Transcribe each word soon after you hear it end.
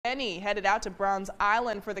Many headed out to Browns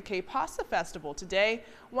Island for the Qué Pasa festival today,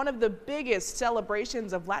 one of the biggest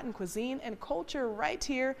celebrations of Latin cuisine and culture right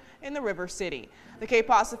here in the River City. The Qué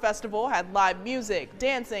Pasa festival had live music,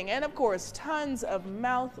 dancing, and of course tons of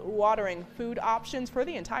mouth-watering food options for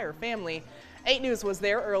the entire family. 8 News was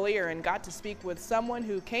there earlier and got to speak with someone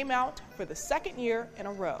who came out for the second year in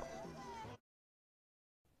a row.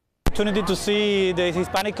 Opportunity to see the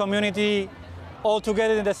Hispanic community all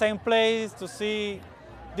together in the same place, to see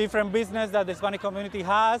different business that the Hispanic community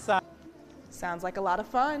has. Sounds like a lot of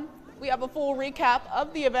fun. We have a full recap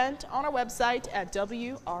of the event on our website at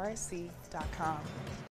WRSC.com.